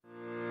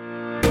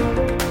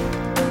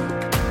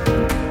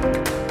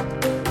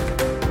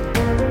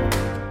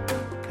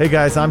Hey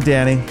guys, I'm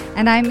Danny.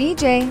 And I'm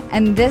EJ,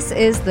 and this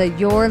is the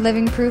Your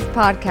Living Proof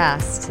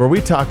podcast, where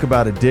we talk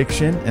about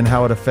addiction and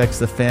how it affects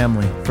the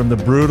family, from the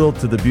brutal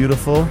to the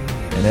beautiful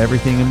and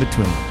everything in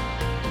between.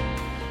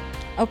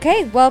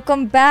 Okay,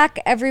 welcome back,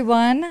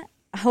 everyone.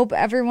 I hope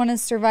everyone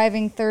is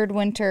surviving third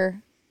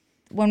winter.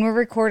 When we're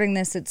recording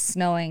this, it's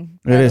snowing,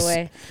 by the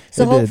way.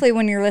 So hopefully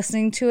when you're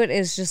listening to it,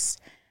 it's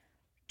just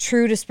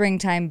true to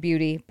springtime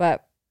beauty.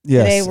 But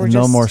today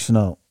no more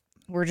snow.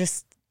 We're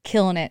just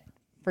killing it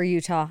for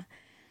Utah.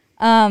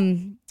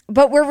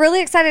 But we're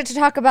really excited to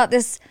talk about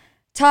this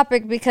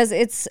topic because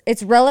it's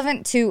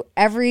relevant to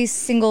every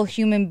single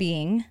human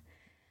being.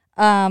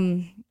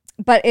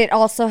 But it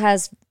also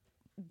has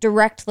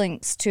direct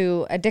links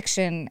to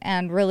addiction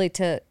and really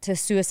to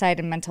suicide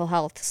and mental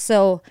health.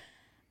 So,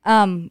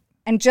 and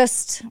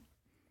just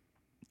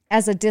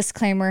as a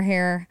disclaimer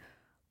here,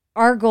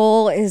 our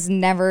goal is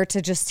never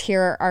to just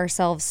hear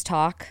ourselves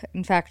talk.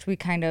 In fact, we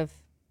kind of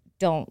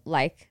don't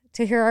like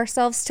to hear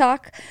ourselves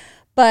talk,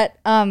 but,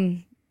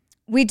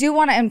 we do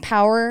want to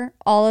empower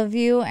all of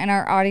you and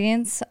our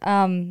audience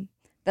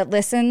that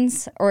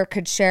listens or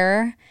could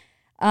share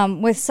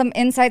with some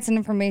insights and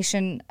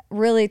information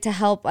really to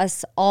help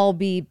us all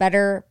be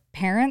better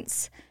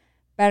parents,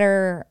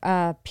 better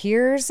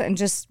peers, and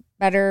just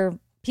better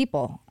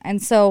people.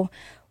 And so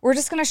we're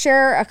just going to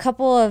share a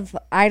couple of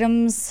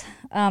items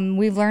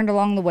we've learned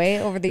along the way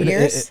over the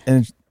years.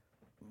 And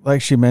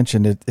like she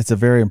mentioned, it's a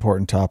very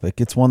important topic.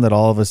 It's one that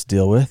all of us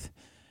deal with.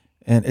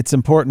 And it's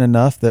important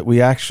enough that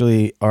we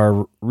actually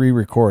are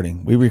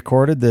re-recording. We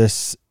recorded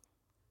this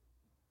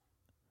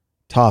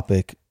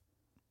topic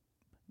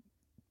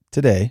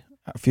today,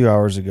 a few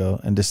hours ago,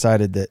 and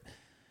decided that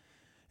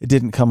it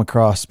didn't come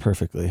across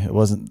perfectly. It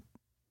wasn't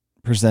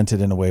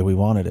presented in a way we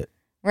wanted it.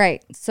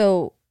 Right.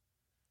 So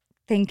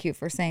thank you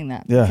for saying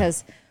that. Yeah.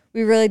 Because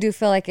we really do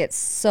feel like it's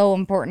so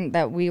important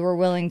that we were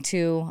willing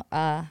to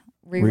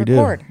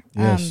re-record.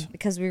 Yes.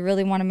 Because we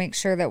really want to make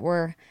sure that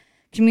we're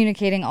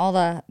communicating all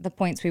the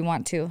points we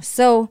want to.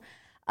 So,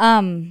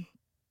 Danny,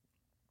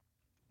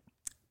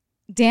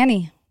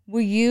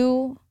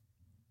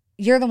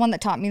 you're the one that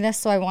taught me this,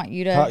 so I want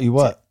you to taught you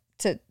what?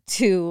 To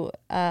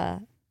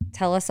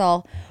tell us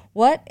all,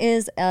 what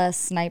is a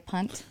snipe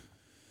hunt?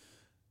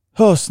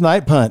 Oh,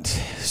 snipe hunt.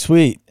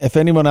 Sweet. If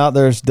anyone out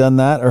there has done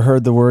that or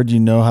heard the word, you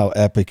know how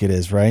epic it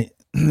is, right?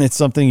 It's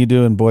something you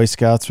do in Boy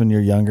Scouts when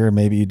you're younger.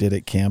 Maybe you did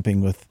it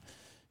camping with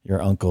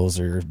your uncles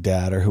or your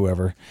dad or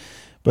whoever.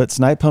 But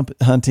snipe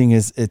hunting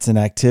it's an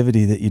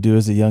activity that you do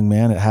as a young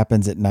man. It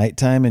happens at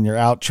nighttime, and you're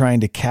out trying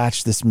to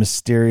catch this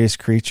mysterious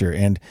creature.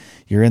 And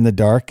you're in the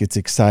dark. It's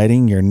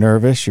exciting. You're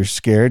nervous. You're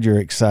scared. You're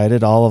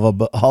excited. All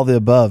the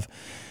above.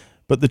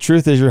 But the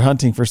truth is, you're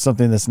hunting for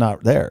something that's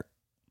not there.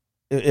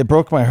 It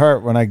broke my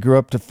heart when I grew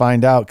up to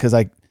find out, because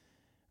I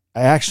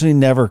actually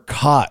never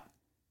caught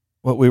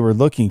what we were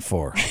looking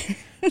for.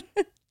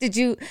 Did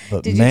you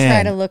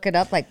try to look it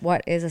up? Like,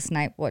 what is a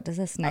snipe? What does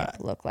a snipe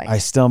look like? I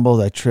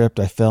stumbled, I tripped,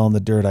 I fell in the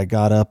dirt, I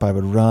got up, I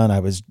would run. I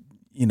was,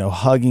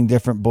 hugging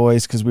different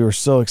boys because we were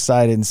so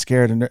excited and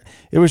scared. And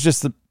it was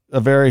just a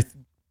very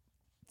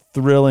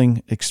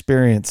thrilling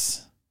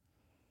experience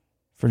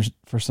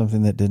for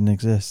something that didn't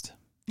exist.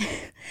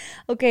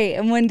 Okay.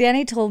 And when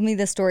Danny told me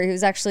this story, he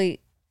was actually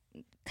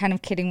kind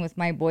of kidding with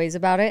my boys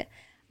about it.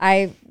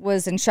 I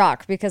was in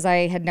shock because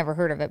I had never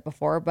heard of it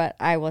before, but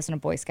I wasn't a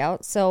Boy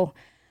Scout. So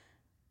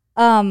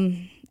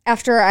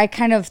after I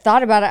kind of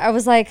thought about it, I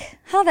was like,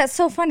 oh, that's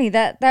so funny.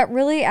 That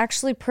really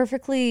actually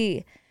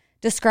perfectly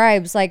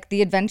describes like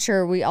the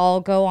adventure we all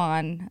go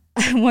on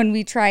when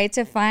we try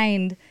to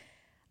find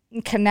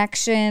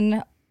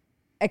connection,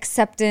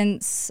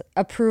 acceptance,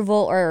 approval,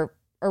 or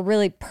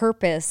really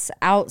purpose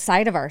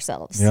outside of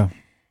ourselves. Yeah.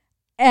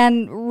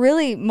 And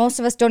really, most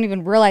of us don't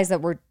even realize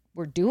that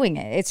we're doing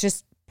it. It's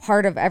just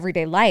part of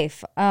everyday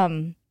life.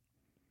 And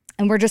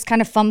we're just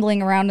kind of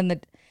fumbling around in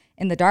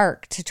the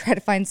dark to try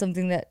to find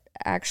something that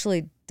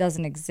actually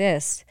doesn't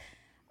exist.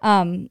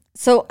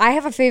 So I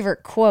have a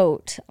favorite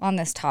quote on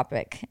this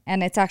topic,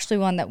 and it's actually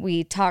one that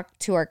we talk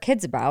to our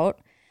kids about,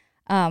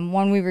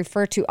 one we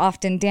refer to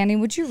often. Danny,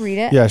 would you read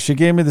it? Yeah, she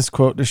gave me this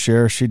quote to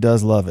share. She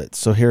does love it.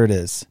 So here it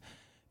is.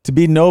 To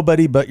be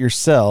nobody but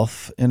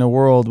yourself in a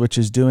world which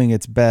is doing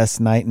its best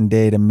night and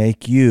day to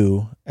make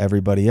you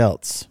everybody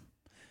else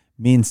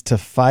means to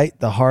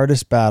fight the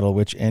hardest battle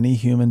which any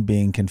human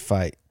being can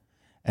fight,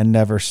 and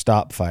never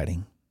stop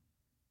fighting.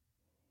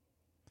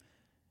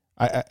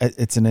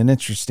 It's an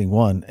interesting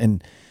one.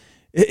 And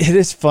it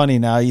is funny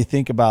now. You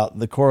think about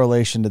the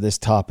correlation to this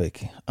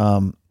topic.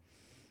 And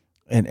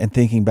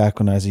thinking back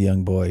when I was a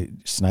young boy,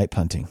 snipe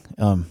hunting,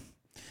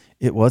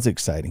 it was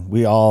exciting.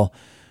 We all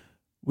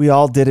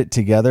did it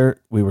together.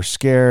 We were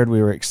scared.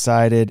 We were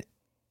excited.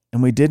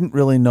 And we didn't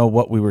really know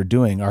what we were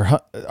doing.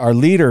 Our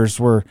leaders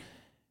were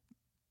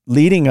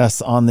leading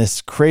us on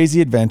this crazy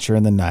adventure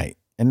in the night.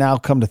 And now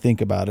come to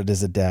think about it,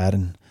 as a dad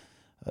and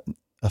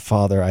a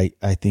father, I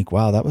think,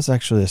 wow, that was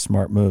actually a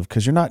smart move,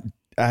 because you're not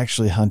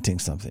actually hunting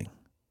something.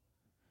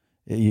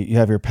 You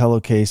have your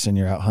pillowcase and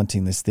you're out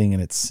hunting this thing,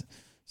 and it's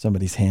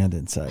somebody's hand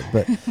inside.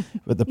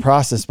 But the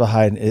process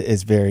behind it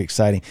is very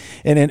exciting.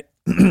 And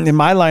in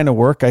my line of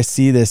work, I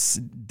see this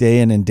day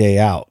in and day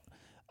out.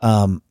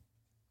 No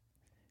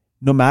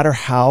matter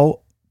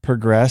how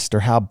progressed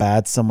or how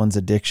bad someone's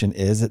addiction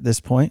is at this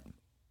point,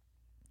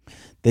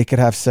 they could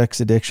have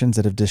sex addictions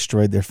that have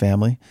destroyed their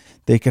family.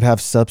 They could have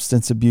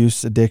substance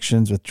abuse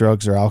addictions with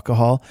drugs or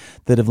alcohol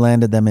that have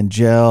landed them in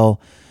jail,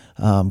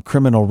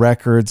 criminal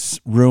records,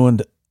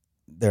 ruined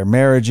their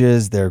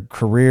marriages, their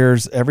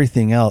careers,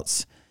 everything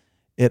else.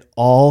 It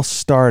all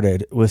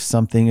started with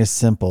something as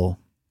simple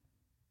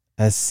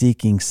as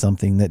seeking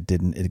something that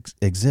didn't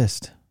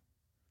exist.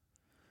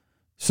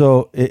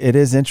 So it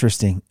is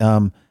interesting.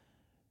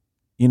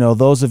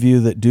 Those of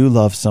you that do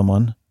love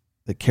someone,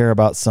 that care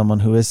about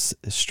someone who is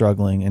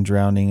struggling and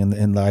drowning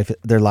in life,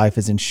 their life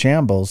is in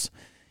shambles.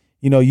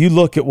 You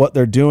look at what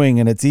they're doing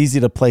and it's easy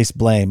to place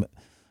blame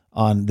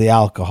on the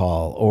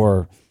alcohol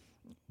or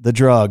the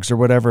drugs or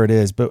whatever it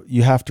is. But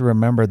you have to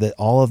remember that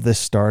all of this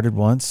started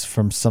once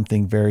from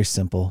something very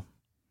simple,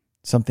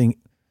 something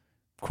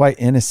quite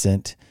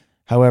innocent.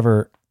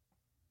 However,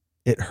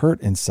 it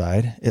hurt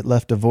inside. It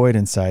left a void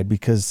inside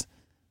because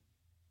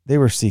they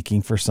were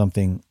seeking for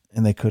something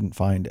and they couldn't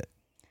find it.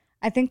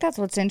 I think that's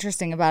what's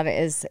interesting about it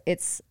is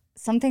it's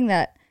something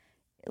that,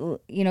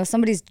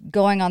 somebody's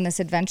going on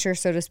this adventure,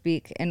 so to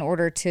speak, in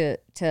order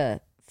to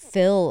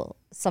fill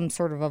some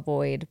sort of a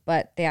void,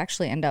 but they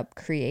actually end up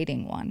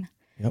creating one.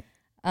 Yep.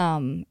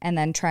 And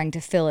then trying to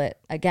fill it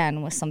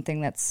again with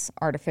something that's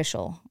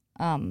artificial.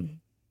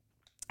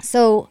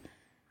 So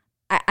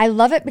I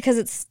love it because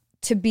it's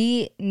to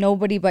be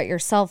nobody but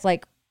yourself.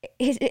 Like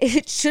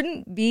it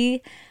shouldn't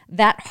be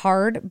that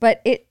hard,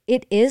 but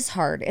it is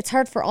hard. It's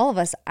hard for all of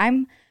us.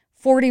 I'm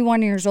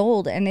 41 years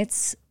old and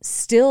it's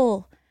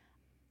still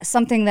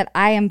something that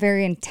I am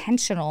very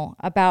intentional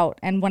about.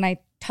 And when I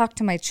talk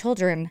to my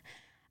children,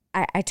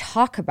 I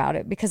talk about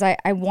it because I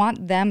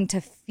want them to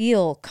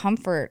feel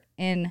comfort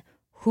in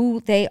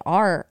who they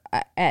are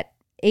at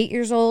 8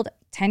 years old,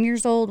 10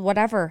 years old,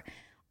 whatever,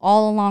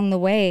 all along the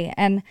way.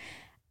 And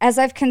as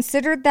I've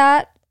considered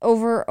that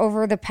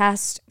over the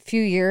past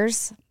few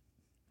years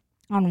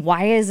on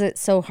why is it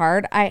so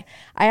hard, I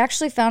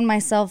actually found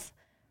myself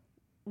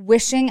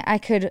wishing I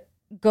could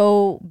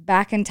go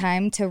back in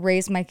time to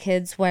raise my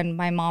kids when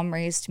my mom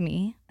raised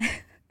me.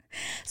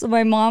 So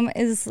my mom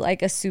is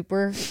like a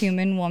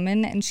superhuman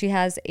woman and she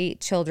has 8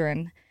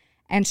 children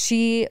and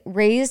she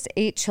raised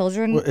 8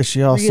 children. Well,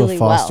 she also really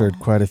fostered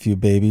quite a few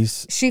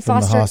babies. She from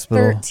fostered the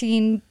hospital.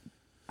 13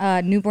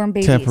 newborn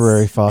babies.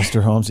 Temporary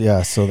foster homes.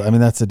 Yeah. So,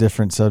 that's a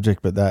different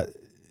subject, but that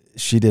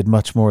she did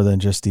much more than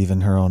just even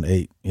her own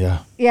 8. Yeah.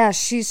 Yeah.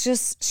 She's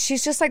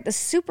just like the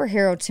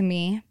superhero to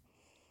me.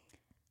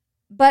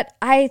 But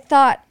I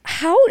thought,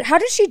 how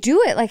did she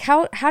do it? Like,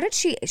 how did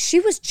she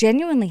was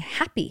genuinely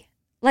happy.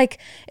 Like,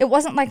 it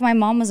wasn't like my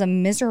mom was a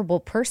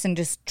miserable person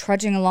just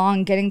trudging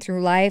along, getting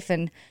through life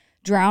and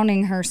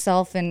drowning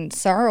herself in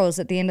sorrows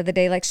at the end of the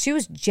day. Like, she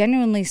was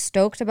genuinely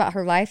stoked about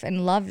her life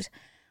and loved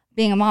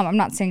being a mom. I'm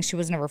not saying she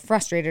was never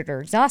frustrated or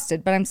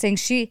exhausted, but I'm saying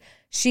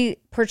she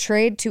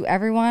portrayed to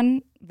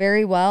everyone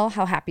very well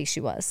how happy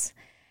she was.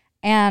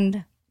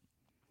 And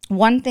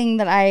one thing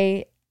that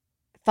I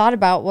thought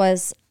about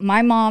was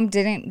my mom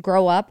didn't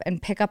grow up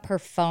and pick up her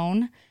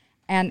phone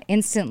and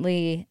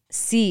instantly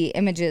see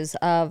images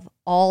of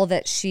all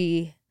that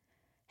she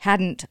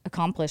hadn't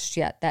accomplished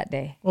yet that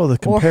day. Well, the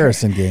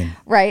comparison game.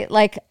 Right.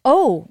 Like,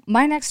 oh,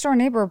 my next door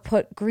neighbor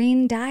put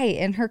green dye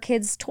in her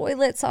kids'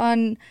 toilets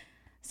on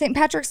St.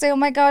 Patrick's Day. Oh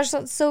my gosh,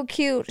 that's so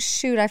cute.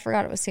 Shoot, I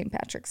forgot it was St.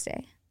 Patrick's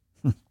Day.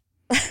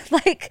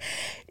 Like,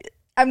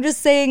 I'm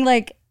just saying,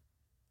 like,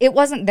 it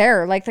wasn't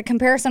there. Like, the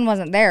comparison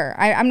wasn't there.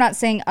 I'm not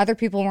saying other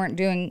people weren't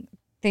doing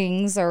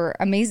things or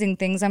amazing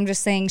things. I'm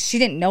just saying she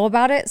didn't know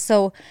about it.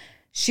 So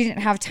she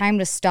didn't have time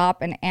to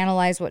stop and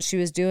analyze what she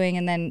was doing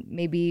and then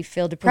maybe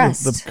feel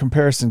depressed. The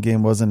comparison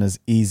game wasn't as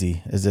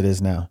easy as it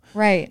is now.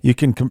 Right. You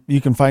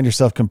can find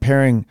yourself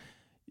comparing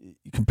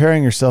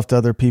yourself to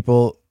other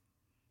people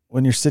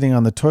when you're sitting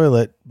on the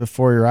toilet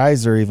before your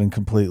eyes are even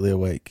completely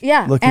awake.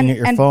 Yeah. Looking at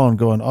your phone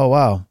going, oh,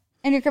 wow.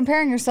 And you're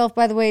comparing yourself,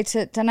 by the way,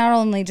 to not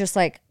only just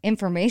like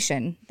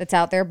information that's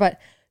out there, but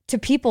to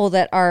people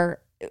that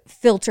are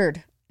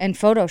filtered and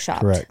photoshopped.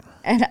 Correct.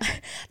 And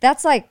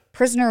that's like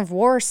prisoner of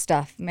war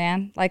stuff,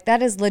 man. Like,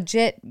 that is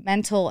legit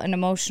mental and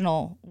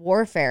emotional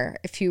warfare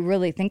if you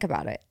really think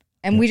about it.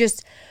 And we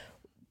just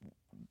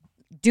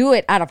do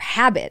it out of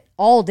habit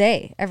all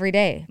day, every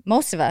day.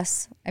 Most of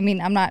us. I mean,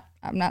 I'm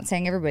not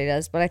saying everybody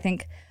does, but I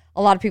think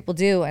a lot of people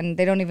do, and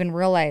they don't even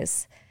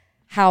realize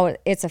how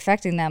it's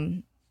affecting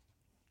them.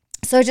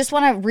 So I just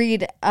want to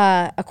read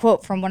a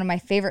quote from one of my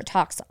favorite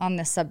talks on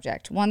this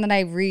subject, one that I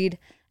read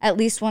at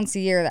least once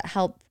a year that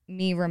helped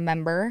me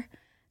remember,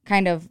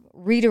 kind of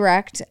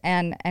redirect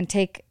and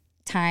take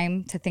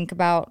time to think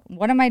about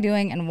what am I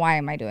doing and why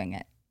am I doing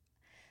it.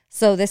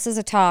 So this is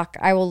a talk.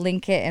 I will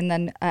link it in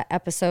the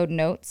episode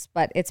notes,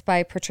 but it's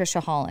by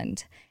Patricia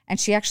Holland. And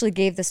she actually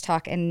gave this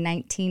talk in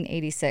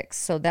 1986.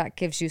 So that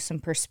gives you some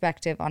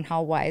perspective on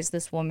how wise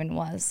this woman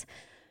was.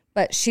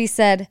 But she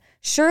said,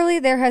 surely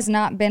there has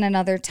not been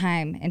another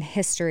time in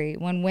history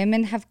when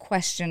women have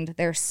questioned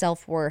their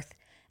self-worth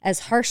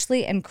as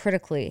harshly and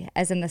critically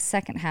as in the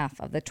second half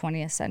of the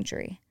 20th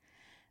century.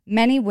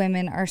 Many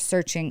women are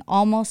searching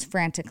almost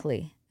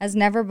frantically, as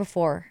never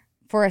before,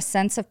 for a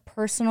sense of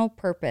personal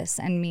purpose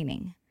and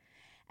meaning.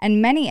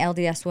 And many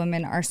LDS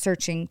women are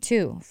searching,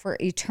 too, for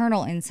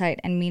eternal insight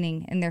and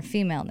meaning in their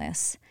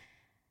femaleness.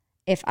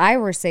 If I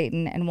were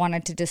Satan and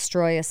wanted to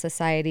destroy a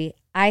society,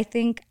 I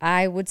think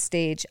I would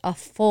stage a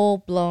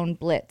full-blown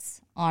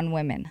blitz on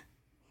women.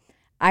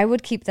 I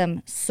would keep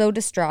them so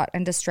distraught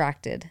and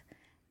distracted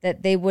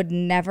that they would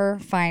never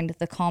find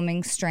the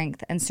calming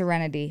strength and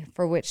serenity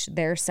for which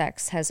their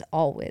sex has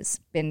always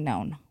been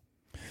known.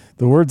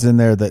 The words in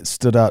there that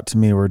stood out to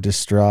me were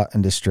distraught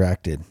and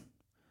distracted.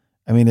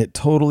 I mean, it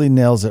totally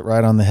nails it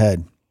right on the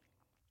head.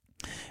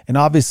 And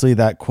obviously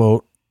that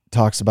quote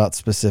talks about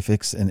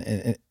specifics,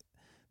 and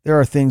there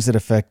are things that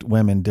affect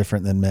women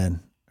different than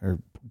men, or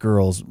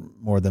girls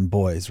more than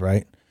boys,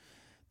 right?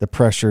 The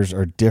pressures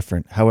are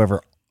different.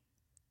 However,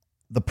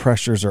 the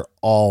pressures are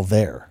all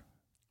there.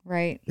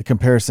 Right. The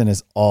comparison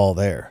is all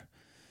there.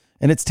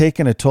 And it's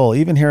taken a toll.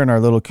 Even here in our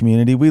little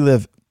community, we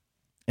live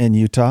in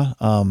Utah.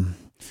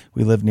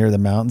 We live near the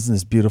mountains in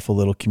this beautiful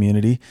little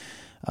community.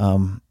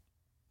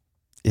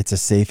 It's a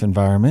safe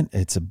environment.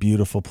 It's a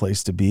beautiful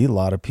place to be. A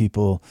lot of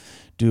people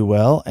do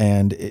well,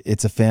 and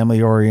it's a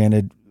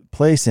family-oriented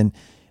place. And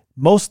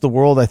most of the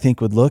world, I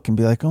think, would look and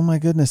be like, oh my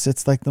goodness,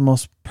 it's like the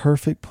most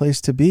perfect place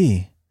to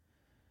be.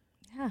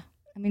 Yeah.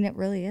 I mean, it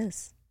really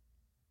is.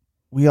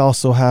 We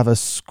also have a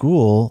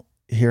school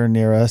here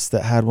near us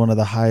that had one of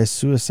the highest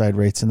suicide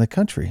rates in the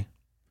country.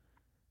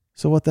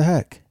 So what the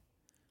heck?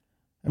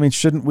 I mean,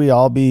 shouldn't we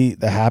all be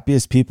the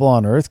happiest people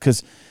on earth?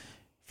 Because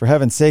for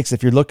heaven's sakes,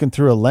 if you're looking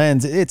through a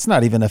lens, it's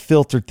not even a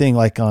filtered thing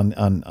like on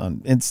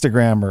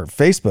Instagram or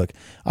Facebook.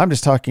 I'm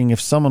just talking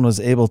if someone was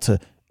able to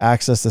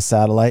access the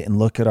satellite and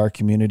look at our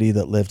community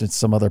that lived in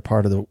some other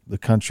part of the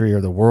country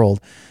or the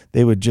world,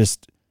 they would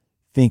just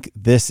think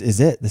this is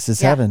it. This is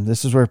heaven.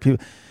 This is where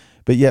people,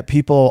 but yet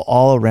people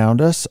all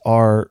around us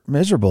are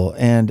miserable,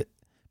 and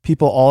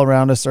people all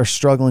around us are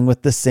struggling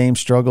with the same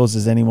struggles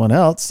as anyone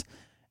else.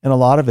 And a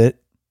lot of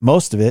it,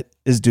 most of it,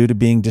 is due to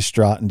being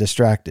distraught and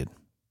distracted.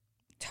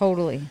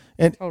 Totally.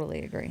 And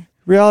totally agree.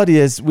 Reality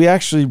is we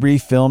actually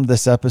refilmed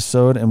this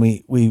episode, and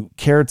we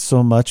cared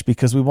so much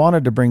because we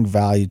wanted to bring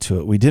value to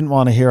it. We didn't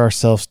want to hear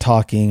ourselves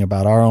talking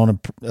about our own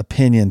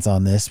opinions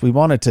on this. We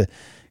wanted to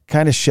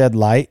kind of shed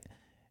light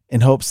in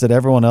hopes that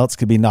everyone else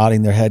could be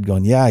nodding their head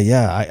going,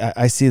 yeah,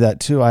 I see that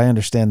too. I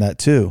understand that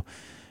too.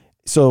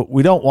 So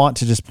we don't want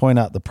to just point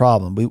out the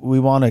problem. We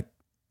want to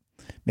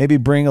maybe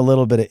bring a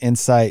little bit of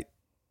insight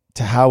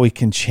to how we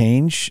can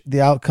change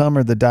the outcome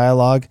or the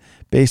dialogue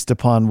based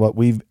upon what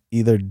we've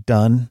either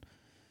done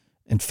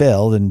and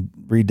failed and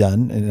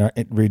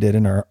redid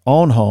in our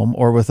own home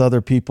or with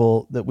other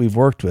people that we've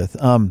worked with.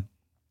 The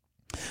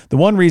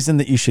one reason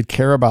that you should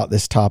care about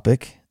this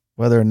topic,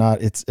 whether or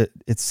not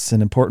it's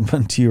an important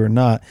one to you or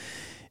not,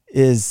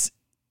 is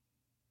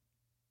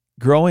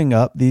growing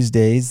up these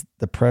days,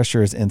 the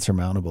pressure is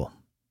insurmountable.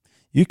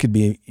 You could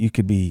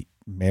be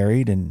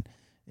married and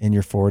in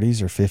your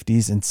 40s or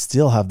 50s and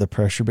still have the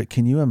pressure, but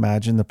can you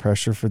imagine the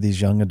pressure for these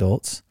young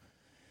adults?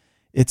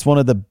 It's one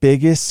of the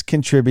biggest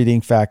contributing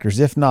factors,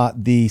 if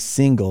not the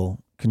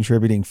single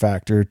contributing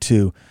factor,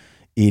 to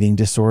eating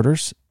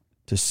disorders,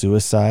 to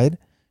suicide,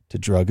 to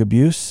drug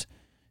abuse,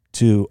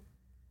 to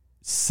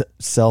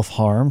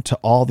self-harm, to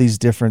all these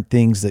different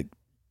things that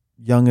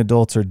young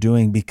adults are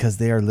doing because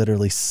they are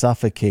literally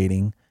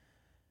suffocating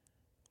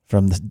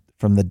from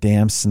the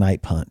damn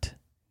snipe hunt.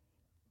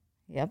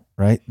 Yep.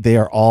 Right? They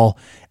are all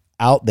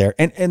out there.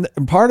 And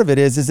part of it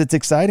is it's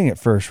exciting at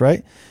first,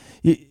 right?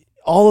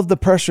 All of the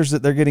pressures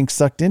that they're getting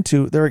sucked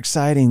into, they're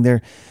exciting.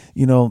 There's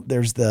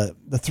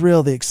the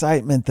thrill, the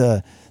excitement,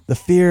 the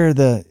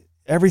fear,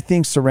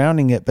 everything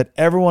surrounding it, but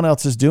everyone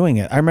else is doing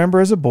it. I remember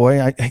as a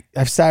boy,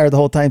 I've sat here the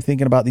whole time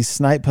thinking about these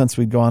snipe hunts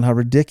we'd go on, how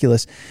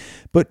ridiculous.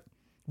 But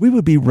we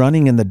would be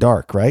running in the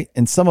dark, right?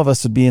 And some of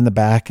us would be in the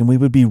back, and we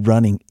would be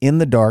running in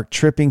the dark,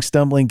 tripping,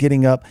 stumbling,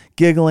 getting up,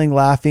 giggling,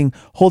 laughing,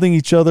 holding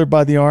each other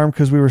by the arm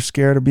because we were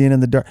scared of being in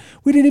the dark.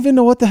 We didn't even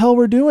know what the hell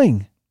we're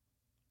doing.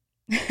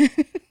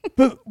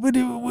 But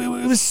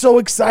it was so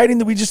exciting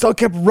that we just all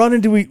kept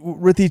running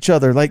with each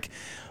other. Like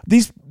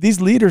these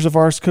leaders of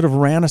ours could have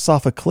ran us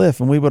off a cliff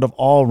and we would have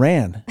all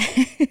ran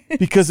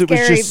because it was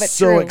just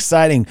so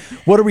exciting.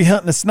 What are we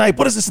hunting? A snipe?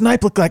 What does a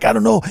snipe look like? I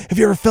don't know. Have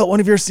you ever felt one?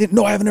 Have you ever seen?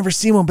 No, I haven't ever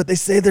seen one, but they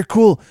say they're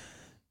cool.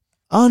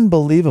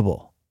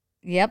 Unbelievable.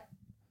 Yep.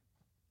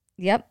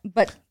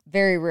 But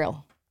very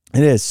real.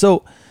 It is.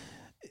 So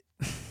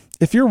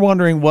if you're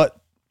wondering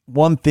what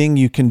one thing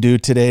you can do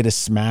today to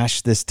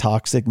smash this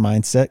toxic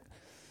mindset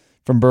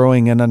from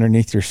burrowing in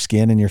underneath your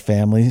skin and your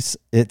families,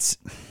 it's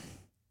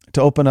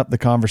to open up the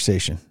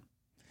conversation.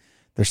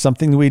 There's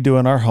something we do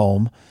in our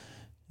home.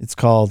 It's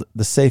called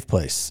the safe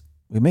place.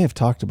 We may have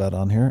talked about it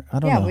on here. I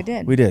don't know.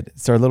 Yeah, we did.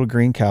 It's our little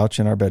green couch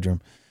in our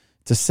bedroom.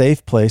 It's a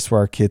safe place where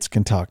our kids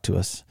can talk to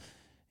us.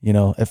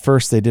 at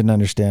first they didn't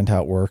understand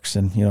how it works.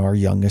 And, our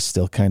youngest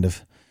still kind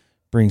of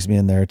brings me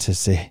in there to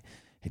say,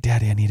 hey,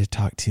 Daddy, I need to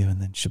talk to you.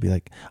 And then she'll be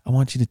like, I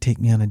want you to take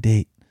me on a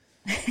date.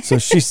 So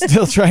she's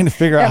still trying to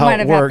figure out how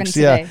it works.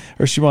 Yeah.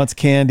 Or she wants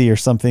candy or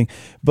something.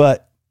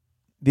 But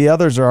the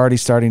others are already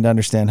starting to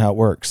understand how it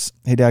works.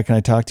 Hey, Dad, can I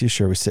talk to you?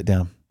 Sure. We sit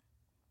down.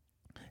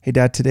 Hey,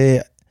 Dad,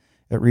 today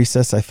at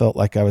recess, I felt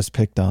like I was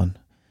picked on.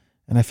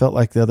 And I felt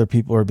like the other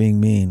people were being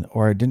mean,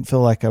 or I didn't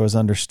feel like I was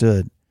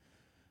understood.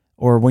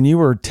 Or when you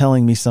were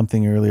telling me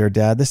something earlier,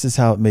 Dad, this is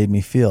how it made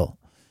me feel.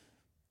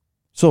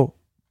 So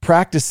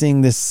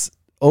practicing this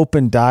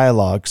open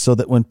dialogue so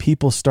that when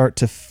people start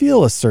to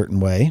feel a certain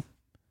way,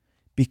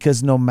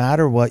 because no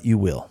matter what you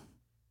will,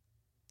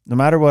 no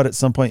matter what, at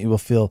some point you will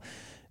feel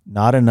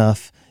not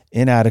enough,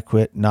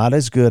 inadequate, not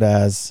as good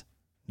as,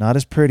 not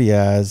as pretty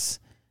as.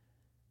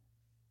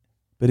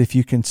 But if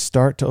you can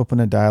start to open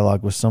a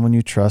dialogue with someone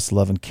you trust,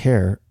 love, and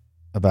care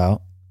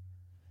about,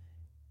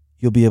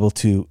 you'll be able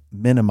to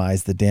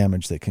minimize the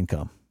damage that can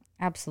come.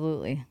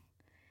 Absolutely.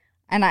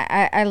 And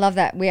I love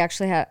that.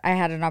 I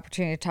had an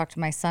opportunity to talk to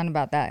my son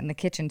about that in the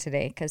kitchen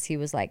today, because he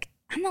was like,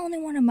 I'm the only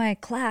one in my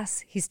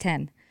class. He's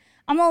 10.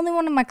 I'm the only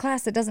one in my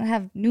class that doesn't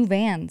have new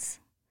Vans.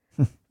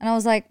 And I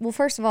was like, well,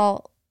 first of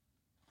all,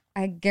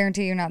 I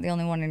guarantee you're not the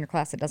only one in your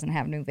class that doesn't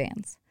have new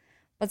Vans.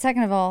 But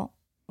second of all,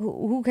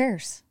 who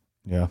cares?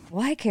 Yeah.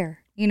 Why care?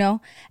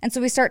 And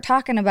so we start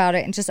talking about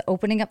it and just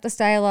opening up this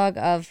dialogue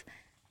of,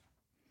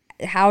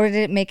 how did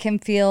it make him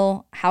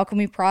feel? How can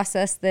we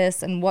process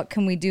this? And what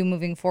can we do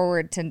moving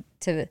forward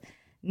to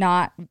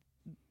not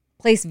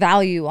place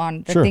value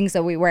on the things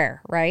that we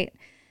wear, right?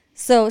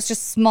 So it's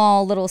just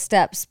small little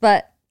steps.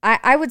 But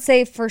I would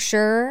say for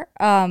sure,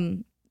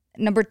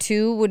 number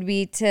 2 would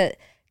be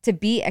to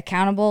be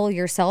accountable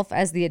yourself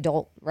as the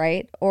adult,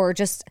 right? Or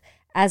just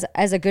as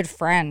a good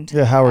friend.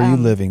 Yeah, how are you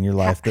living your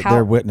life that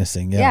they're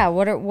witnessing? Yeah,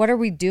 what are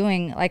we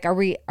doing? Like, are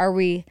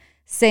we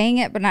saying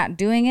it but not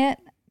doing it?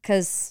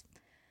 Because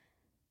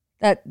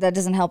that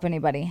doesn't help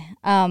anybody.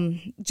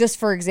 Just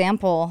for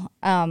example,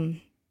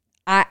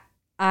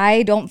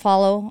 I don't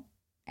follow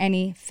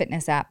any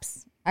fitness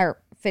apps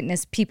or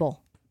fitness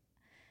people.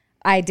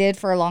 I did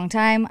for a long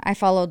time. I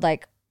followed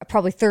like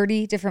probably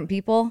 30 different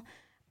people.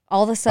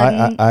 All of a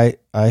sudden,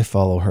 I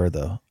follow her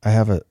though. I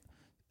have a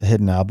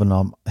hidden album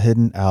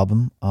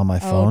on my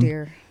phone. Oh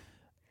dear.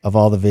 Of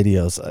all the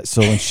videos.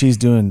 So when she's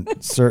doing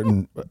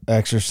certain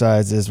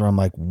exercises where I'm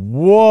like,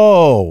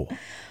 whoa.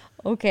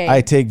 Okay.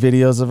 I take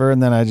videos of her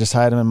and then I just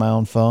hide them in my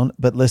own phone.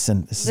 But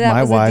listen, this is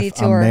my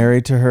wife. I'm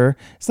married to her.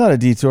 It's not a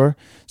detour.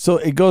 So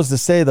it goes to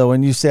say, though,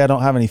 when you say I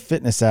don't have any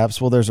fitness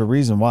apps, well, there's a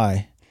reason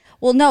why.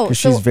 Well, no. Because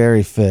she's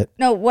very fit.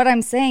 No, what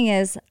I'm saying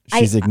is...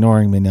 She's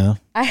ignoring me now.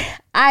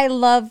 I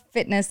love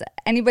fitness.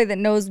 Anybody that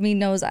knows me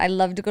knows I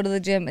love to go to the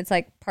gym. It's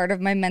like part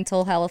of my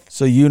mental health.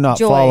 So you not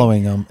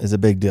following them is a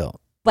big deal.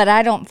 But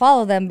I don't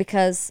follow them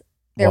because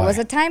there was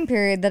a time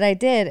period that I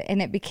did,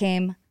 and it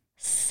became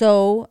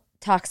so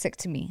toxic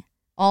to me.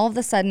 All of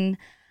a sudden,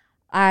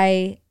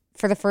 I,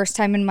 for the first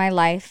time in my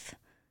life,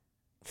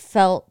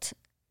 felt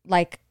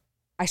like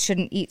I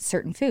shouldn't eat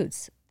certain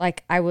foods.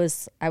 Like I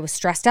was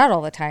stressed out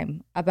all the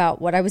time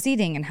about what I was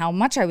eating and how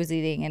much I was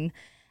eating,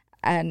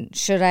 and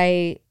should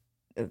I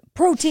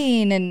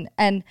protein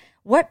and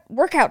what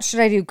workout should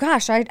I do?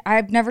 Gosh,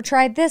 I've never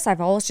tried this.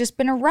 I've always just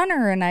been a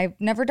runner, and I've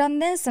never done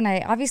this, and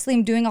I obviously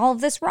am doing all of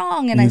this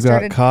wrong. And you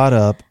got caught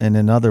up, and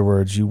in other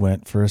words, you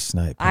went for a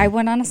snipe hunt. I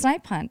went on a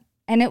snipe hunt.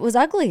 And it was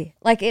ugly.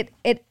 Like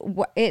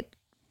it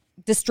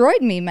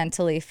destroyed me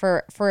mentally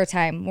for a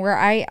time where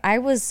I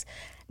was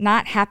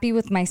not happy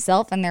with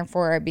myself, and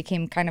therefore I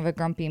became kind of a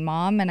grumpy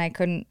mom, and I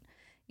couldn't,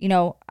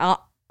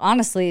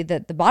 honestly,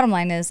 the bottom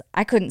line is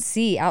I couldn't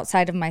see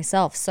outside of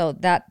myself. So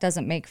that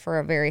doesn't make for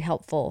a very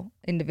helpful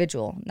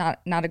individual, not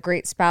a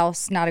great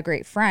spouse, not a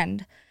great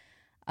friend,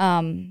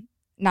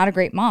 not a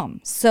great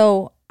mom.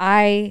 So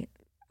I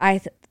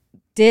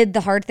did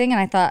the hard thing, and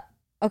I thought,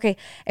 okay,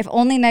 if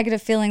only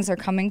negative feelings are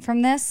coming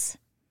from this,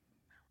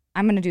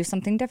 I'm going to do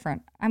something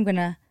different. I'm going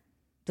to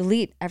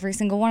delete every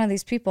single one of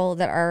these people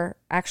that are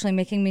actually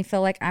making me feel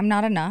like I'm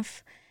not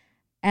enough.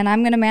 And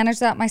I'm going to manage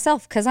that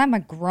myself because I'm a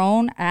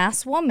grown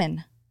ass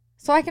woman.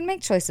 So I can make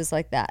choices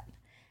like that.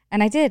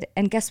 And I did.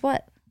 And guess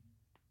what?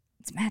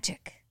 It's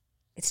magic.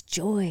 It's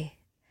joy.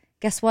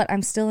 Guess what?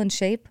 I'm still in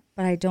shape,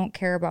 but I don't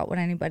care about what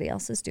anybody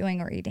else is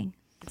doing or eating.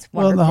 It's wonderful.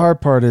 Well, and the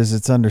hard part is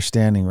it's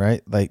understanding,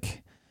 right? Like,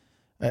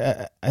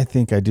 I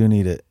think I do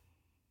need to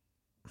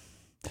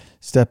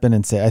step in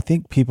and say, I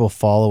think people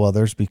follow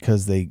others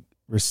because they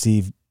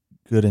receive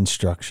good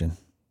instruction,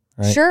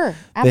 right? Sure,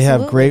 absolutely. They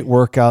have great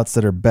workouts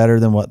that are better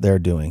than what they're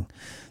doing.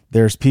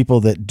 There's people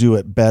that do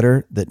it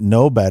better, that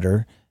know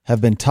better,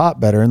 have been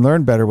taught better, and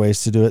learn better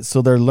ways to do it.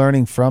 So they're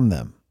learning from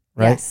them,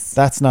 right? Yes.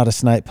 That's not a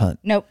snipe hunt.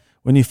 Nope.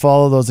 When you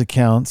follow those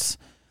accounts,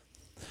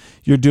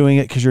 you're doing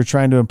it because you're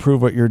trying to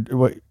improve what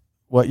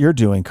you're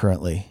doing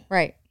currently.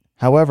 Right.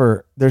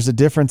 However, there's a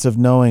difference of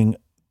knowing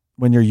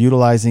when you're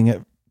utilizing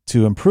it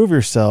to improve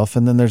yourself,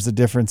 and then there's a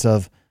difference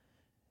of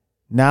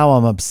now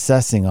I'm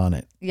obsessing on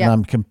it, and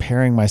I'm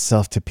comparing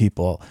myself to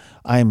people.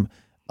 I'm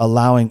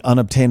allowing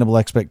unobtainable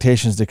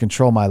expectations to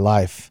control my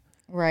life.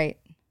 Right.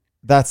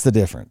 That's the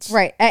difference.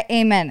 Right.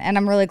 Amen. And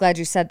I'm really glad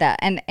you said that.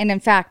 And in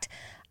fact,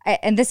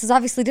 and this is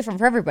obviously different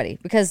for everybody,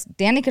 because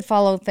Danny could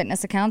follow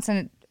fitness accounts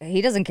and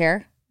he doesn't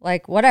care.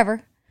 Like,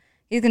 whatever.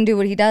 He can do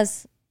what he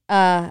does.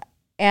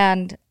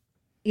 And,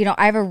 you know,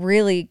 I have a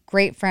really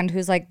great friend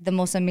who's like the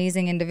most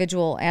amazing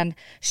individual. And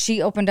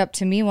she opened up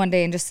to me one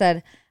day and just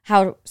said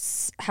how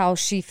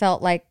she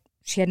felt like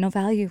she had no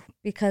value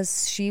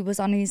because she was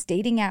on these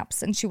dating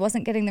apps and she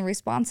wasn't getting the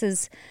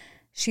responses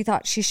she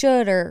thought she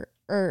should, or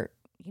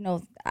you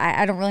know,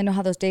 I don't really know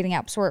how those dating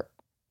apps work,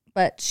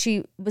 but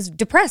she was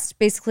depressed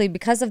basically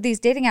because of these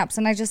dating apps.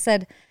 And I just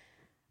said,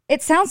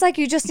 it sounds like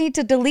you just need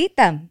to delete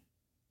them.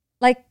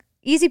 Like,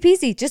 easy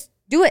peasy, just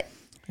do it.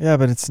 Yeah,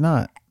 but it's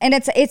not. And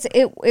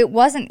it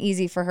wasn't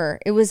easy for her.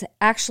 It was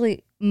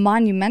actually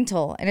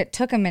monumental, and it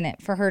took a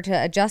minute for her to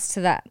adjust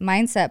to that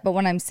mindset. But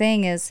what I'm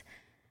saying is,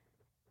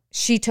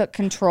 she took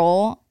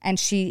control and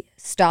she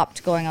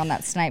stopped going on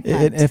that snipe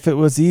hunt. If it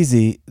was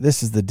easy,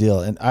 this is the deal.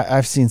 And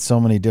I've seen so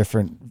many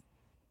different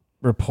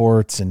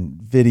reports and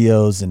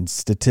videos and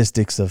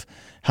statistics of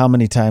how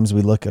many times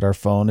we look at our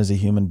phone as a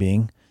human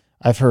being.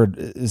 I've heard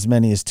as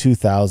many as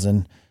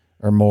 2,000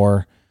 or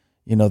more,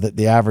 you know, that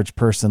the average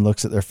person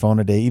looks at their phone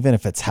a day, even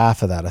if it's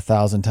half of that,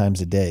 1,000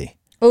 times a day.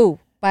 Oh,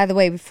 by the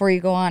way, before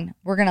you go on,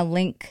 we're going to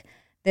link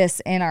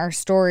this in our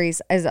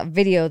stories as a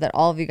video that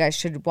all of you guys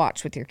should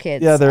watch with your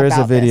kids. Yeah, there is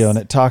a video, this. and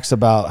it talks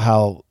about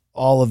how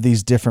all of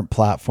these different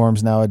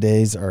platforms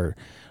nowadays are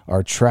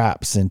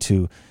traps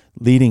into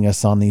leading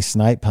us on these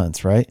snipe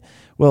hunts, right?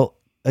 Well,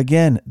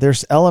 again,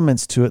 there's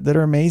elements to it that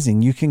are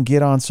amazing. You can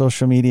get on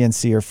social media and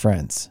see your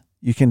friends.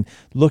 You can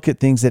look at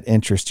things that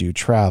interest you,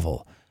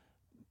 travel,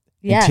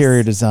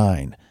 interior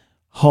design,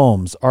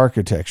 homes,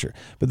 architecture.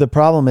 But the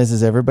problem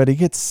is everybody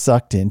gets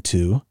sucked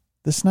into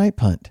the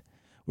snipe hunt,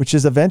 which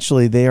is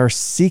eventually they are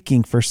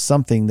seeking for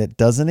something that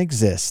doesn't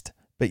exist,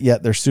 but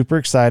yet they're super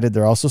excited.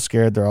 They're also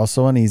scared. They're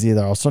also uneasy.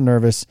 They're also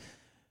nervous,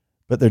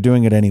 but they're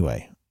doing it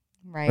anyway.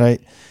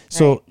 Right.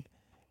 So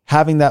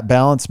having that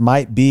balance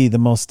might be the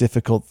most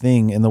difficult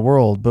thing in the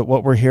world. But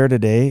what we're here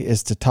today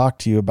is to talk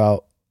to you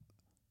about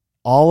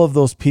all of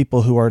those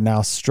people who are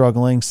now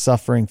struggling,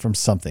 suffering from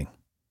something,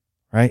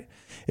 right?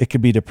 It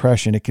could be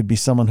depression. It could be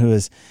someone who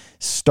is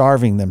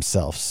starving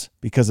themselves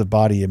because of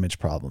body image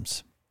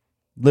problems,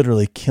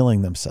 literally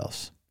killing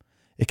themselves.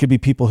 It could be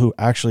people who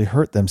actually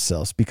hurt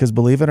themselves because,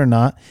 believe it or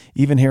not,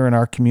 even here in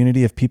our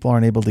community, if people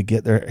aren't able to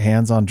get their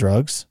hands on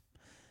drugs,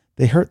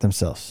 they hurt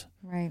themselves.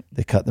 Right.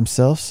 They cut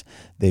themselves.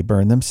 They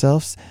burn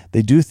themselves.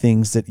 They do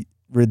things that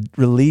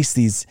release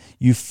these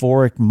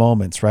euphoric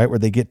moments, right? Where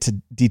they get to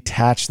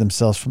detach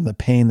themselves from the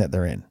pain that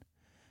they're in.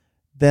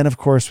 Then, of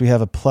course, we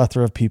have a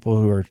plethora of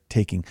people who are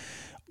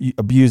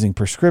abusing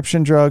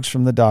prescription drugs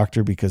from the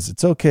doctor because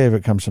it's okay if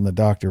it comes from the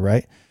doctor,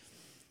 right?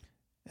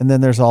 And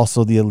then there's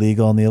also the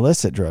illegal and the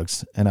illicit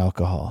drugs and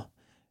alcohol.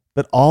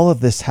 But all of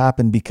this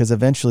happened because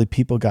eventually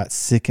people got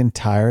sick and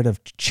tired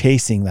of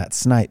chasing that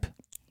snipe.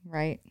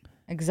 Right.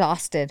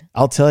 Exhausted.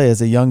 I'll tell you,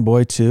 as a young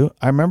boy too,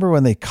 I remember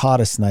when they caught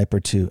a snipe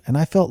or two and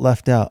I felt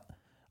left out.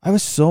 I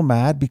was so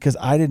mad because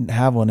I didn't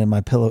have one in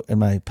my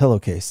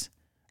pillowcase.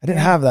 I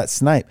didn't have that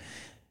snipe.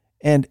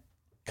 And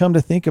come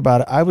to think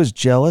about it, I was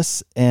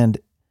jealous and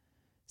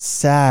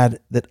sad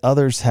that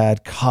others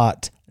had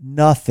caught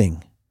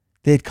nothing.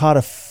 They had caught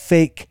a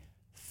fake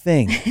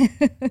thing.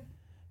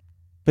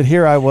 But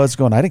here I was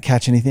going, I didn't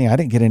catch anything. I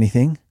didn't get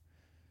anything.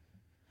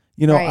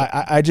 You know,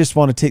 right. I just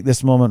want to take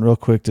this moment real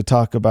quick to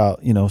talk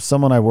about, you know,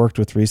 someone I worked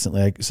with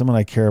recently, someone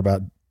I care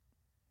about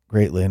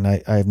greatly, and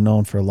I've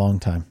known for a long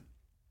time.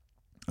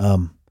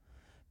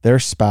 Their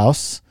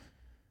spouse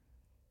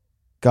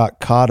got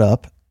caught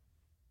up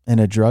in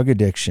a drug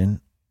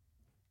addiction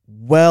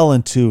well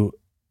into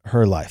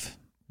her life,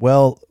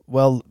 well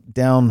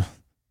down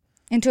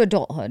into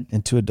adulthood.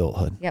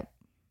 Yep.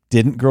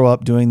 Didn't grow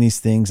up doing these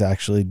things,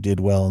 actually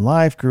did well in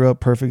life, grew up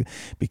perfect,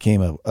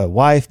 became a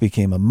wife,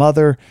 became a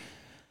mother,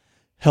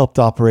 helped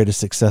operate a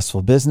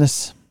successful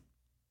business.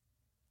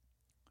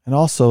 And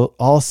also,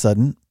 all of a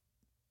sudden,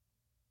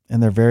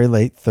 in their very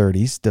late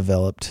 30s,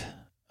 developed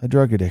a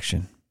drug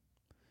addiction.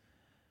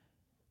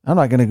 I'm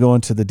not going to go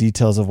into the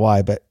details of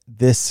why, but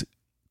this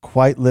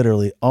quite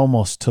literally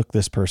almost took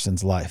this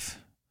person's life.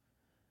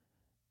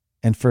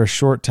 And for a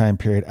short time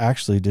period,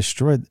 actually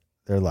destroyed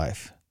their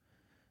life.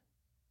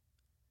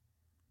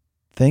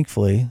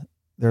 Thankfully,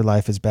 their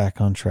life is back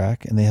on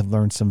track and they have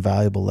learned some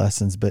valuable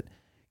lessons, but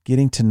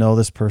getting to know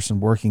this person,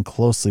 working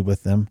closely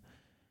with them,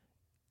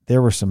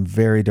 there were some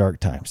very dark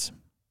times.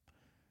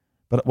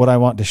 But what I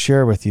want to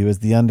share with you is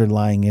the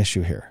underlying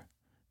issue here.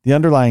 The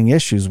underlying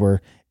issues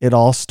were it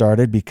all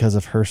started because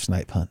of her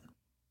snipe hunt.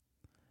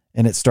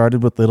 And it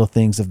started with little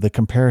things of the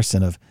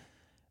comparison of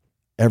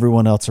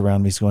everyone else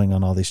around me is going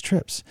on all these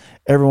trips.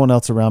 Everyone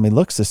else around me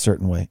looks a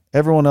certain way.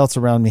 Everyone else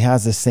around me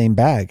has the same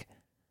bag.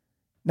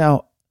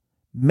 Now,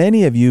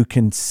 many of you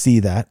can see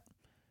that,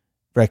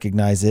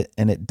 recognize it,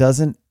 and it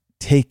doesn't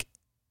take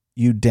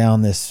you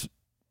down this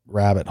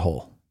rabbit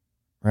hole,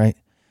 right?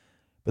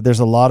 But there's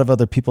a lot of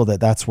other people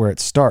that's where it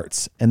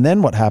starts. And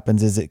then what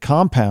happens is it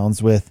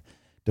compounds with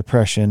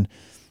depression,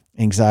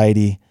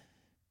 anxiety,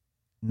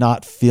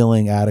 not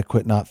feeling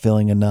adequate, not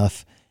feeling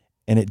enough.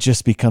 And it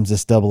just becomes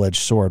this double-edged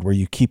sword where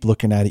you keep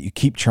looking at it, you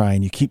keep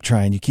trying, you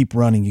keep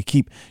running, you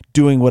keep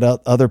doing what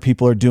other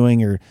people are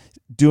doing or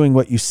doing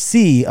what you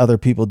see other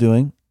people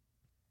doing.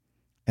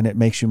 And it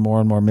makes you more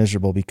and more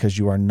miserable because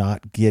you are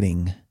not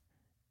getting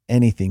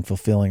anything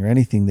fulfilling or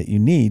anything that you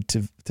need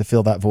to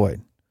fill that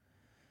void.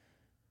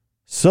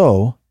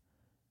 So,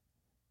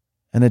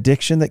 an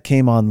addiction that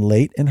came on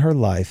late in her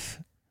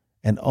life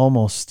and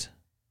almost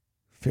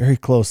very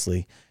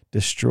closely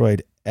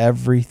destroyed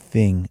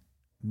everything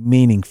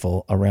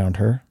meaningful around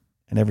her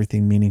and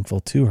everything meaningful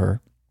to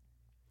her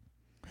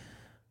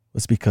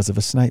was because of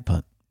a snipe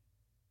hunt.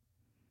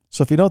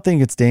 So if you don't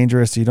think it's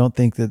dangerous, you don't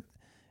think that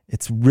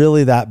it's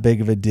really that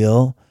big of a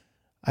deal,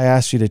 I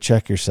ask you to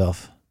check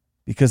yourself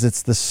because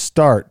it's the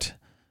start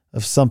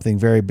of something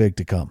very big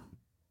to come.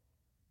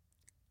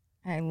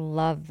 I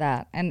love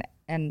that.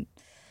 And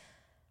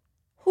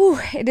whew,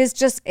 it's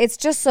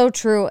just so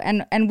true.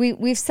 And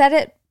we've said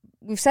it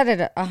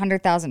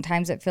 100,000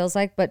 times, it feels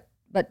like,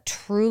 but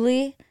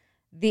truly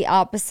the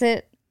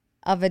opposite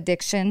of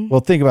addiction.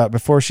 Well, think about it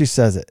before she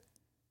says it.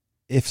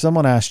 If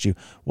someone asked you,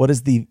 what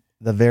is the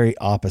very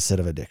opposite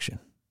of addiction?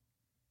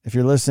 If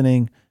you're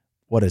listening,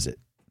 what is it?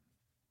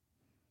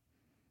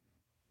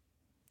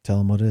 Tell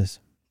them what it is.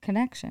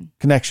 Connection.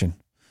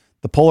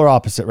 The polar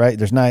opposite, right?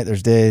 There's night,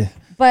 there's day.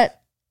 But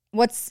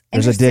what's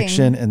there's interesting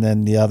addiction, and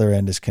then the other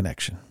end is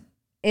connection.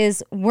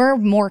 Is we're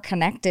more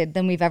connected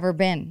than we've ever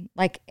been.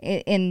 Like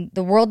in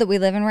the world that we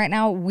live in right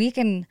now,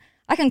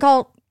 I can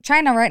call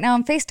China right now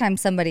and FaceTime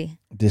somebody.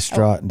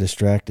 Distraught and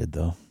distracted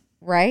though.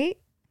 Right?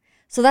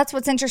 So that's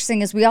what's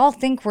interesting is we all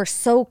think we're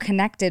so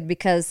connected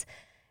because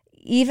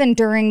even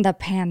during the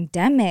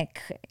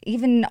pandemic,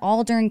 even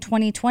all during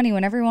 2020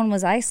 when everyone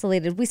was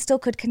isolated, we still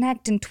could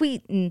connect and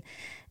tweet and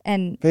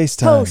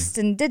FaceTime. Post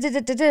and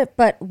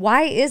But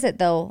why is it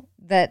though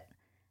that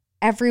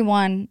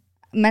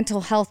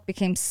mental health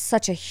became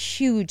such a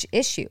huge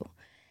issue?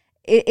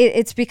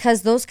 It's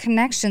because those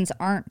connections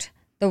aren't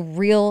the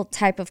real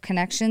type of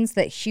connections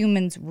that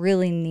humans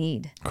really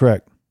need.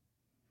 Correct.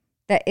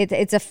 That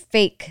it's a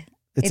fake.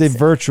 It's a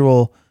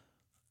virtual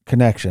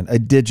connection, a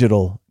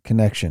digital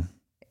connection.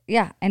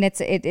 Yeah, and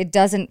it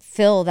doesn't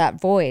fill that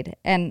void.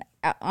 And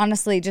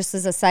honestly, just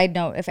as a side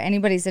note, if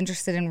anybody's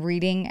interested in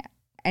reading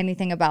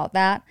anything about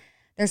that,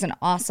 there's an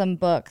awesome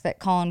book that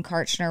Colin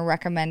Karchner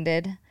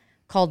recommended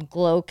called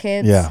Glow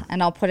Kids. Yeah.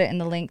 And I'll put it in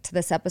the link to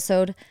this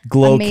episode.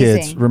 Glow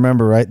Amazing. Kids.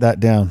 Remember, write that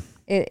down.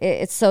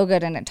 It's so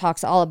good, and it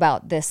talks all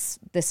about this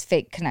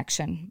fake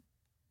connection.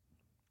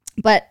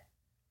 But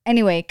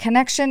anyway,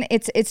 connection,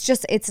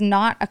 it's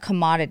not a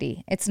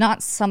commodity. It's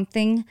not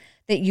something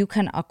that you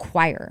can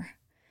acquire.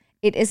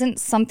 It isn't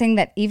something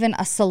that even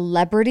a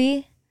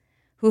celebrity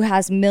who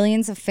has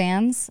millions of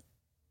fans,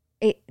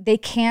 they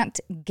can't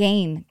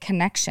gain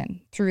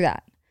connection through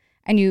that.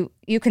 And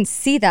you can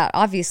see that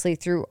obviously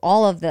through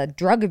all of the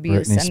drug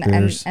abuse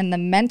and the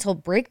mental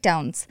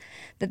breakdowns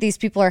that these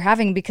people are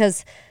having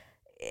because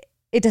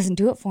it doesn't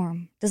do it for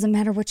them. It doesn't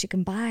matter what you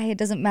can buy. It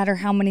doesn't matter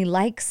how many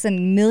likes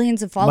and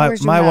millions of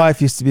followers my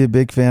wife used to be a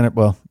big fan of,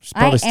 well, she's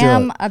probably still. I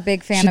am a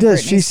big fan of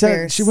Britney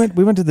Spears. She said,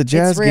 we went to the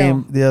Jazz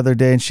game the other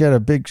day and she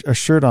had a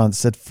shirt on that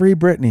said Free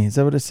Britney. Is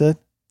that what it said?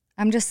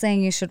 I'm just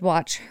saying you should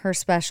watch her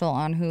special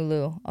on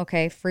Hulu.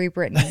 Okay. Free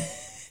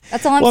Britney.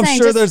 That's all I'm saying.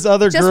 I'm sure there's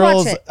other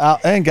girls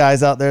and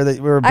guys out there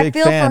that were a big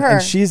fan,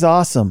 and she's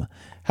awesome.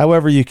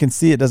 However, you can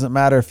see it doesn't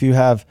matter if you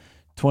have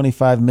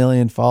 25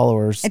 million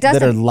followers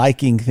that are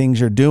liking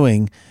things you're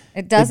doing.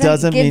 It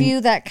doesn't give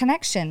you that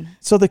connection.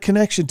 So the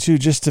connection to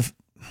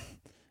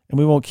and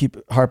we won't keep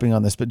harping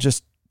on this, but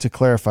just to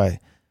clarify,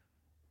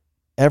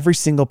 every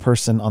single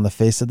person on the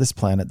face of this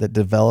planet that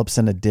develops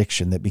an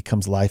addiction that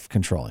becomes life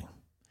controlling,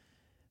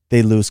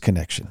 they lose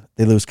connection.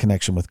 They lose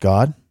connection with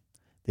God.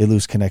 They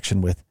lose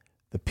connection with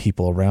the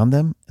people around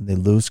them, and they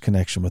lose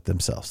connection with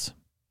themselves.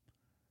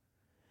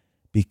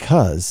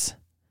 Because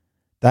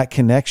that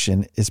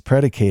connection is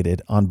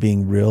predicated on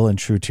being real and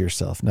true to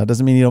yourself. Now, it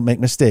doesn't mean you don't make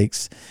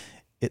mistakes.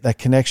 That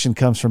connection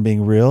comes from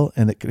being real,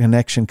 and the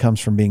connection comes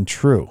from being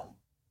true.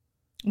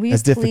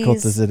 As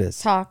difficult as it is.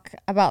 Talk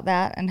about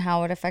that and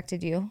how it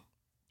affected you.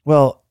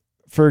 Well,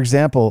 for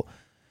example,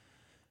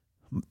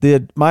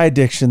 my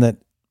addiction that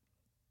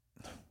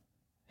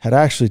had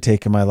actually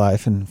taken my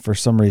life and for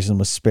some reason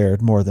was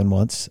spared more than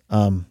once.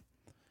 The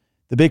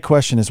big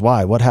question is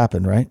why? What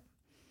happened, right?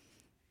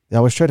 I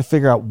always try to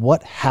figure out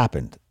what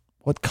happened.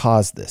 What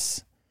caused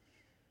this?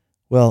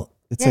 Well,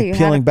 it's like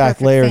peeling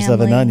back layers of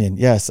an onion.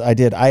 Yes, I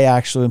did. I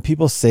actually, when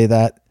people say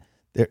that,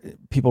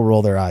 people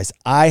roll their eyes.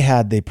 I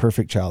had the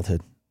perfect childhood.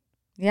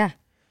 Yeah.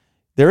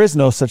 There is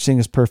no such thing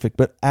as perfect,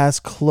 but as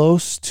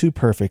close to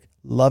perfect.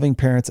 Loving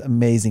parents,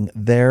 amazing.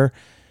 There,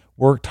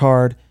 worked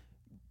hard,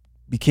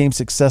 became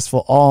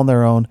successful all on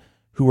their own,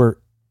 who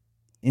were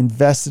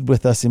invested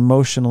with us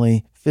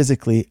emotionally,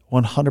 physically,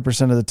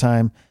 100% of the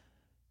time,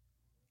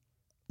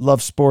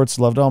 loved sports,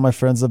 loved all my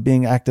friends, loved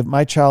being active.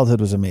 My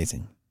childhood was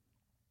amazing.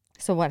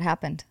 So what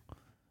happened?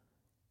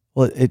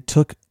 Well, it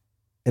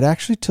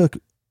actually took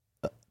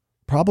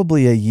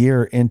probably a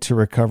year into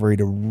recovery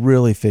to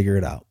really figure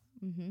it out.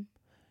 Mm-hmm.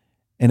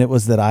 And it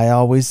was that I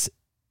always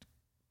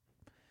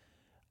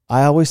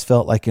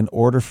felt like in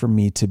order for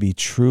me to be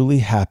truly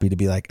happy, to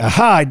be like,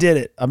 aha, I did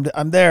it.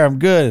 I'm there. I'm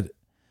good.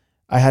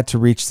 I had to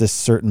reach this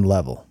certain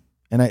level.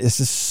 And this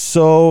is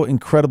so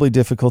incredibly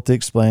difficult to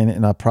explain,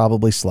 and I'll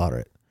probably slaughter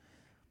it.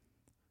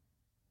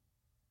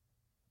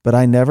 But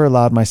I never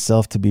allowed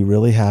myself to be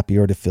really happy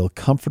or to feel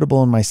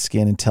comfortable in my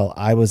skin until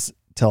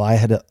I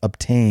had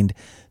obtained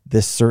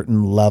this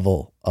certain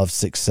level of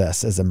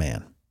success as a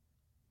man.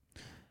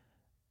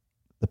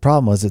 The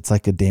problem was it's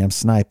like a damn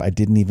snipe. I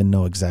didn't even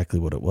know exactly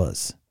what it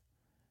was.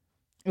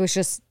 It was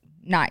just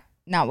not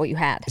what you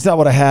had. It's not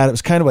what I had. It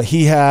was kind of what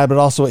he had, but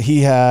also what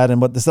he had and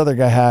what this other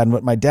guy had and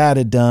what my dad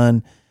had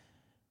done.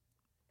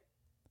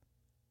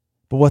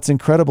 But what's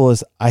incredible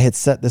is I had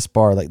set this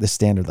bar, like the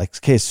standard, like,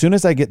 okay, as soon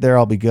as I get there,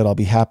 I'll be good. I'll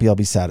be happy. I'll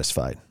be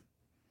satisfied.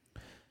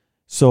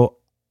 So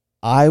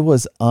I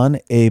was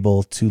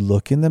unable to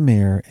look in the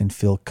mirror and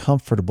feel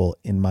comfortable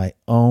in my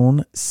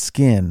own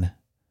skin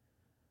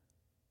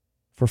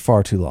for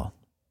far too long.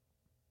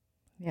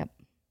 Yep.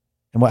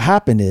 And what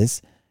happened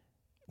is,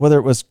 whether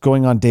it was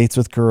going on dates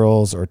with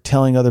girls or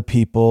telling other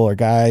people or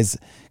guys,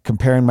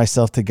 comparing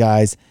myself to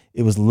guys,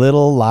 it was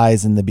little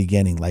lies in the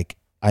beginning. Like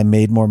I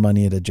made more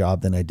money at a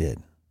job than I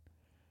did.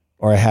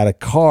 Or I had a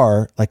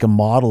car, like a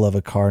model of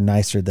a car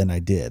nicer than I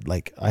did.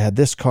 Like I had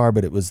this car,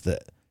 but it was the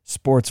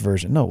sports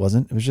version. No, it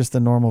wasn't. It was just the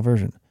normal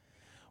version.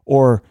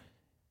 Or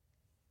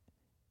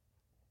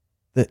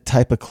the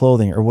type of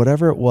clothing or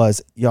whatever it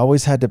was. I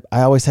always had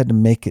to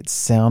make it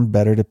sound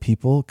better to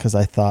people because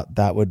I thought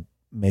that would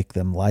make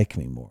them like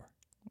me more.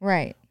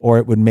 Right. Or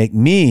it would make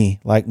me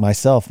like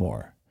myself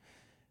more.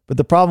 But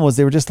the problem was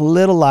they were just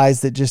little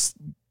lies that just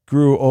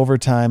grew over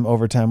time,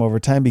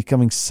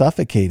 becoming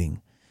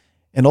suffocating.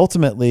 And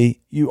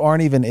ultimately, you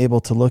aren't even able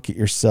to look at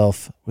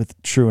yourself with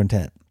true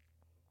intent.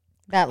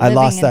 That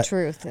living in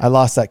truth. I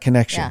lost that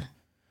connection. Yeah.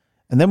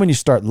 And then when you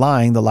start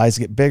lying, the lies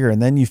get bigger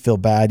and then you feel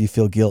bad, you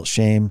feel guilt,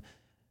 shame.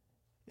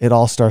 It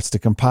all starts to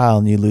compile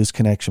and you lose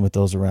connection with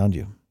those around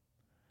you.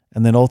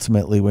 And then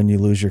ultimately, when you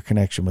lose your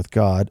connection with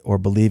God or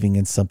believing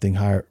in something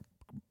higher,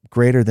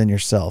 greater than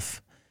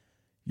yourself,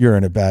 you're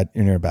in a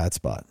bad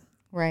spot.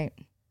 Right.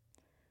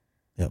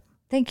 Yep.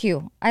 Thank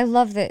you. I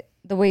love the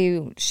way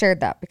you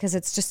shared that because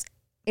it's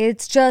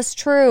just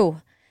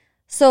true.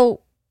 So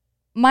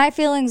my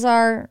feelings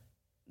are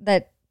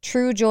that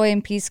true joy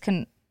and peace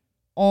can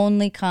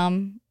only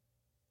come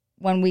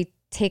when we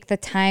take the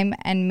time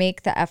and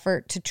make the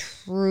effort to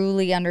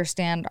truly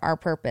understand our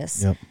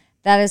purpose. Yep.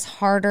 That is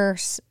harder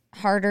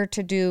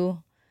to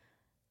do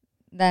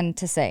than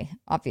to say,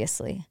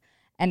 obviously.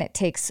 And it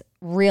takes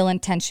real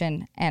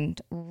intention and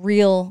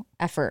real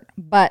effort.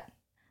 But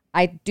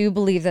I do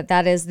believe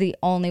that is the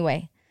only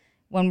way.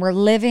 When we're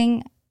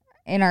living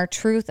in our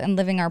truth and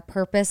living our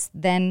purpose,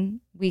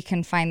 then we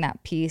can find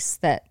that peace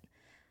that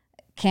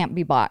can't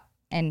be bought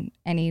in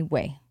any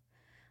way.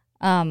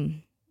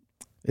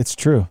 It's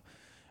true.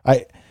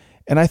 I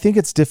think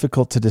it's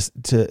difficult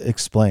to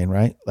explain,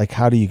 right? Like,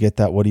 how do you get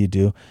that? What do you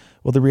do?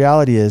 Well, the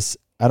reality is,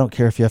 I don't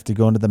care if you have to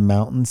go into the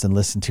mountains and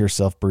listen to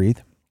yourself breathe.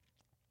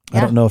 Yeah.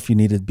 I don't know if you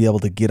need to be able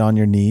to get on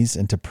your knees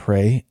and to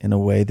pray in a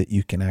way that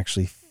you can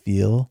actually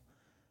feel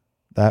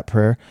that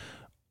prayer.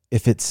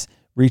 If it's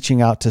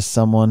reaching out to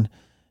someone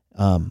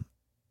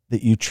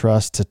that you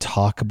trust to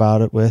talk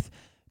about it with.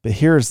 But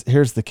here's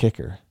the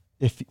kicker.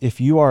 If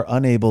you are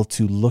unable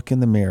to look in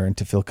the mirror and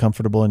to feel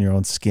comfortable in your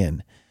own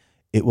skin,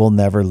 it will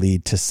never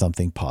lead to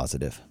something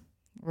positive.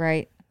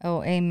 Right.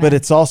 Oh, amen. But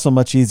it's also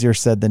much easier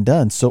said than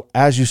done. So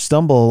as you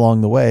stumble along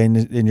the way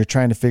and you're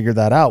trying to figure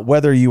that out,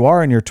 whether you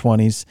are in your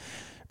 20s,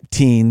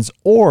 teens,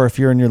 or if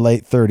you're in your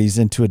late 30s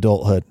into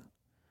adulthood,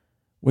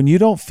 when you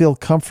don't feel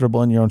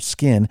comfortable in your own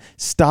skin,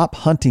 stop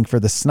hunting for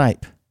the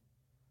snipe.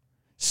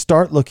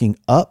 Start looking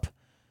up,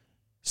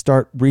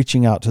 start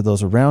reaching out to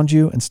those around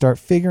you, and start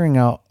figuring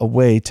out a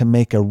way to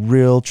make a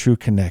real, true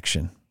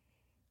connection.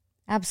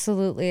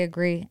 Absolutely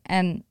agree.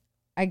 And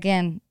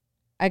again,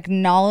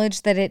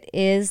 acknowledge that it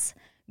is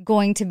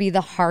going to be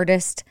the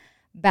hardest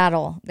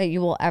battle that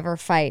you will ever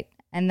fight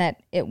and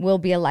that it will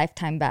be a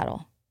lifetime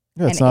battle.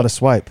 Yeah, it's not a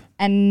swipe.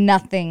 And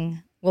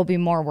nothing will be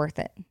more worth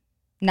it.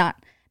 Not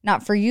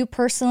for you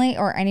personally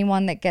or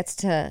anyone that gets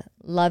to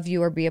love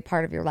you or be a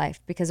part of your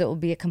life, because it will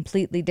be a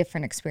completely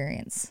different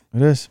experience.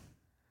 It is.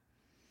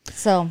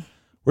 So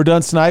we're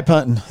done snipe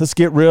hunting. Let's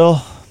get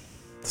real.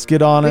 Let's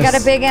get honest. We got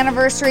a big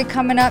anniversary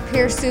coming up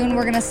here soon.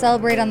 We're going to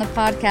celebrate on the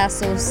podcast,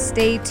 so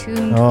stay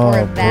tuned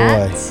for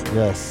that. Boy.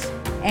 Yes.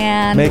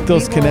 And make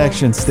those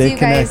connections. Stay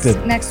connected. See you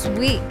guys next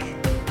week.